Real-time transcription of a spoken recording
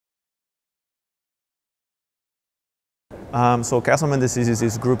So Castleman disease is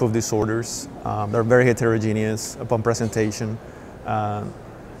this group of disorders. They're very heterogeneous upon presentation.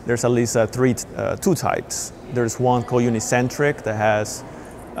 There's at least two types. There's one called unicentric that has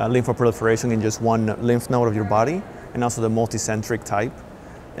lymphoproliferation in just one lymph node of your body, and also the multicentric type.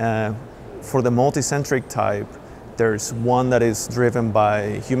 For the multicentric type, there's one that is driven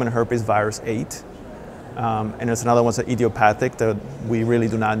by human herpes virus 8, and there's another one that's idiopathic that we really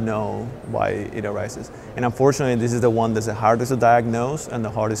do not know why it arises. And unfortunately, this is the one that's the hardest to diagnose and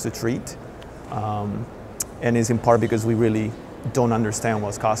the hardest to treat. And it's in part because we really don't understand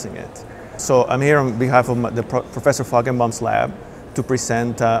what's causing it. So I'm here on behalf of Professor Falkenbaum's lab to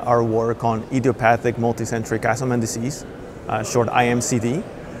present our work on idiopathic multicentric Castleman disease, short IMCD.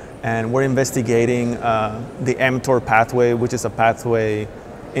 And we're investigating the mTOR pathway, which is a pathway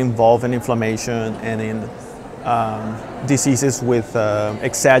involved in inflammation and in diseases with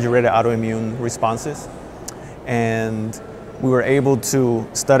exaggerated autoimmune responses. And we were able to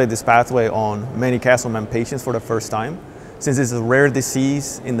study this pathway on many Castleman patients for the first time. Since it's a rare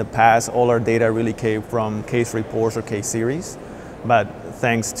disease, in the past all our data really came from case reports or case series. But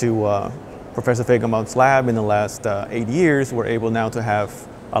thanks to Professor Falkenbaum's lab in the last 8 years, we're able now to have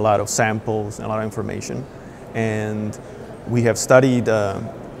a lot of samples and a lot of information. And we have studied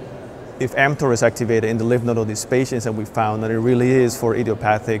if mTOR is activated in the lymph node of these patients, and we found that it really is for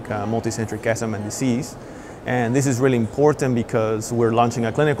idiopathic multicentric Castleman disease. And this is really important because we're launching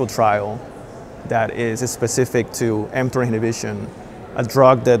a clinical trial that is specific to mTOR inhibition, a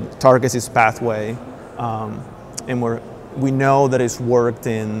drug that targets this pathway. And we know that it's worked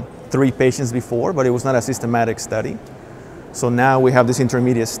in 3 patients before, but it was not a systematic study. So now we have this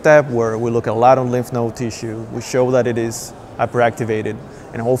intermediate step where we look at a lot of lymph node tissue, we show that it is hyperactivated,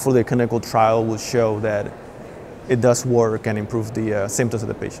 and hopefully the clinical trial will show that it does work and improve the symptoms of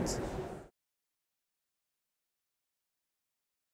the patients.